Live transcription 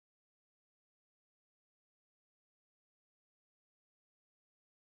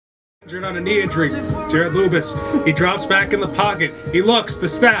Injured on a knee injury, Jared Lubis. He drops back in the pocket. He looks, the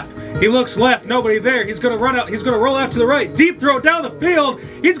snap. He looks left, nobody there. He's going to run out. He's going to roll out to the right. Deep throw down the field.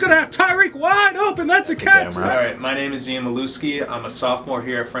 He's going to have Tyreek wide open. That's a catch. All right, my name is Ian Maluski. I'm a sophomore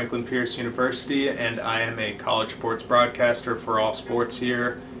here at Franklin Pierce University, and I am a college sports broadcaster for all sports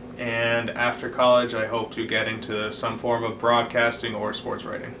here. And after college, I hope to get into some form of broadcasting or sports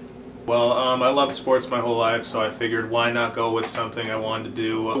writing. Well, I loved sports my whole life, so I figured why not go with something I wanted to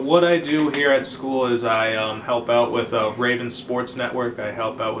do. What I do here at school is I help out with Ravens Sports Network. I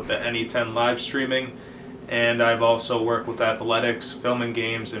help out with the NE10 live streaming, and I've also worked with athletics, filming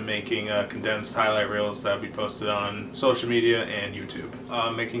games, and making condensed highlight reels that will be posted on social media and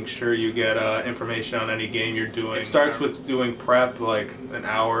YouTube. Making sure you get information on any game you're doing. It starts with doing prep, like an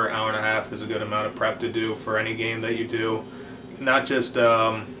hour, hour and a half is a good amount of prep to do for any game that you do. Not just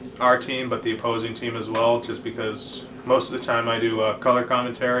our team, but the opposing team as well, just because most of the time I do color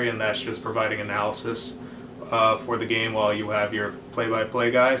commentary, and that's just providing analysis for the game while you have your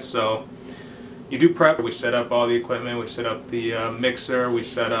play-by-play guys. So you do prep. We set up all the equipment, we set up the mixer, we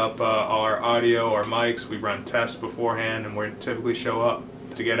set up our audio, our mics, we run tests beforehand, and we typically show up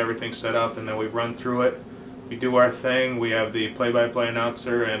to get everything set up, and then we run through it. We do our thing. We have the play-by-play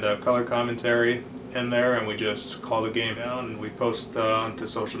announcer and color commentary in there, and we just call the game down, and we post onto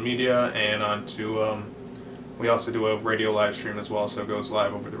social media and onto we also do a radio live stream as well, so it goes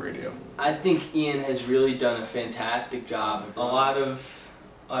live over the radio. I think Ian has really done a fantastic job. A lot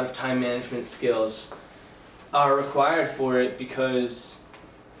of time management skills are required for it, because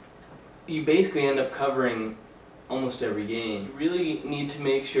you basically end up covering almost every game. You really need to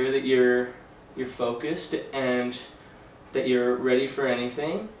make sure that you're focused and that you're ready for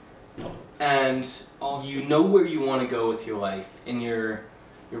anything, and also you know where you want to go with your life, and you're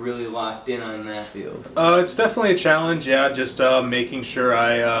really locked in on that field. It's definitely a challenge, yeah, just making sure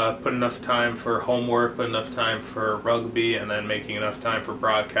I put enough time for homework, put enough time for rugby, and then making enough time for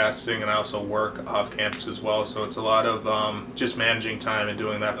broadcasting, and I also work off campus as well, so it's a lot of just managing time and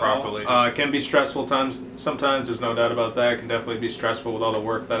doing that properly. It can be stressful sometimes, there's no doubt about that. It can definitely be stressful with all the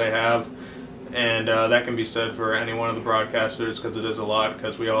work that I have. And that can be said for any one of the broadcasters, because it is a lot,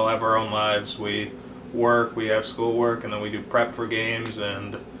 because we all have our own lives. We work, we have schoolwork, and then we do prep for games,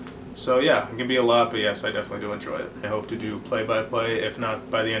 and so yeah, it can be a lot, but yes, I definitely do enjoy it. I hope to do play-by-play, if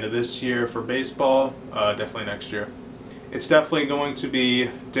not by the end of this year for baseball, definitely next year. It's definitely going to be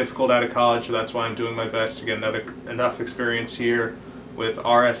difficult out of college, so that's why I'm doing my best to get enough experience here with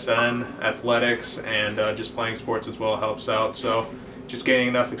RSN, athletics, and just playing sports as well helps out. So just gaining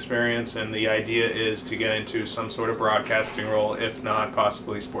enough experience, and the idea is to get into some sort of broadcasting role, if not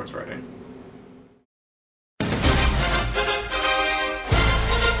possibly sports writing.